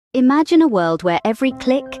Imagine a world where every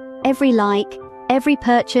click, every like, every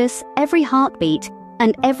purchase, every heartbeat,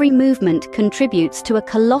 and every movement contributes to a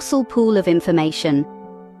colossal pool of information.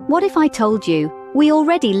 What if I told you we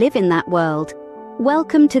already live in that world?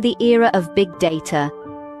 Welcome to the era of big data.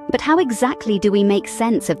 But how exactly do we make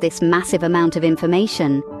sense of this massive amount of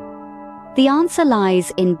information? The answer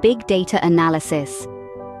lies in big data analysis.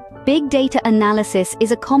 Big data analysis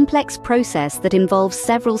is a complex process that involves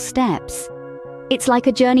several steps. It's like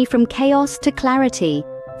a journey from chaos to clarity,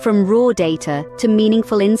 from raw data to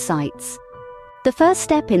meaningful insights. The first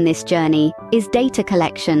step in this journey is data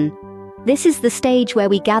collection. This is the stage where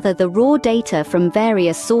we gather the raw data from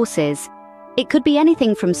various sources. It could be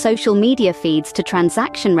anything from social media feeds to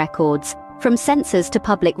transaction records, from sensors to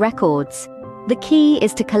public records. The key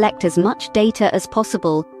is to collect as much data as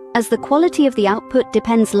possible, as the quality of the output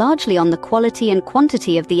depends largely on the quality and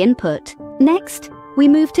quantity of the input. Next, we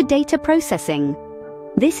move to data processing.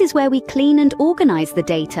 This is where we clean and organize the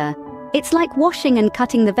data. It's like washing and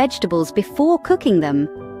cutting the vegetables before cooking them.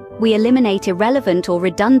 We eliminate irrelevant or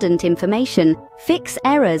redundant information, fix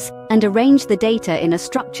errors, and arrange the data in a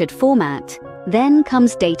structured format. Then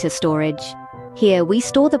comes data storage. Here we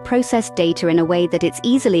store the processed data in a way that it's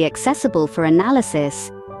easily accessible for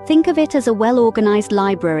analysis. Think of it as a well-organized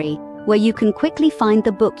library, where you can quickly find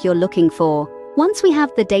the book you're looking for. Once we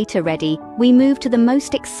have the data ready, we move to the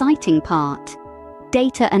most exciting part: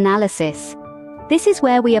 data analysis. This is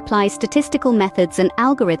where we apply statistical methods and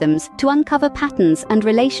algorithms to uncover patterns and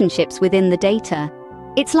relationships within the data.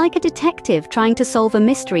 It's like a detective trying to solve a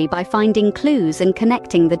mystery by finding clues and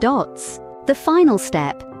connecting the dots. The final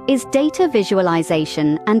step is data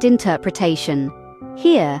visualization and interpretation.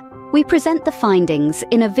 Here, we present the findings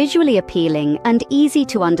in a visually appealing and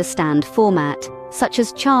easy-to-understand format, such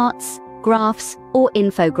as charts, graphs, or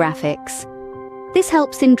infographics. This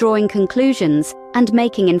helps in drawing conclusions and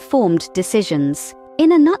making informed decisions.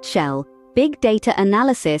 In a nutshell, big data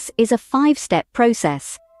analysis is a 5-step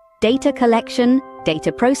process: data collection,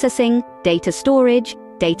 data processing, data storage,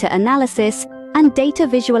 data analysis, and data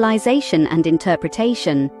visualization and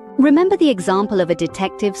interpretation. Remember the example of a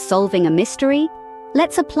detective solving a mystery?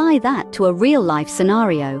 Let's apply that to a real-life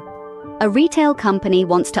scenario. A retail company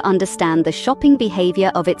wants to understand the shopping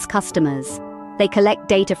behavior of its customers. They collect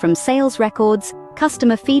data from sales records,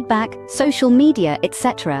 customer feedback, social media,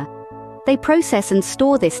 etc. They process and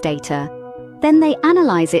store this data. Then they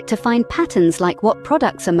analyze it to find patterns like what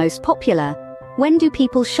products are most popular, when do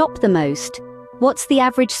people shop the most, what's the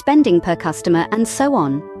average spending per customer, and so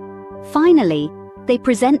on. Finally, they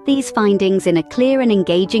present these findings in a clear and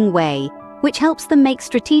engaging way, which helps them make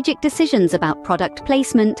strategic decisions about product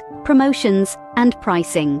placement, promotions, and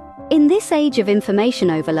pricing. In this age of information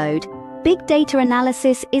overload, big data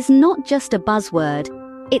analysis is not just a buzzword.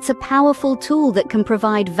 It's a powerful tool that can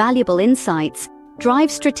provide valuable insights,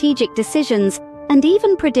 drive strategic decisions, and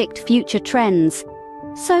even predict future trends.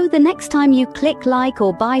 So the next time you click like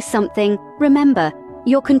or buy something, remember,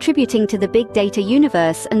 you're contributing to the big data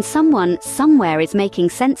universe, and someone somewhere is making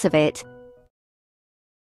sense of it.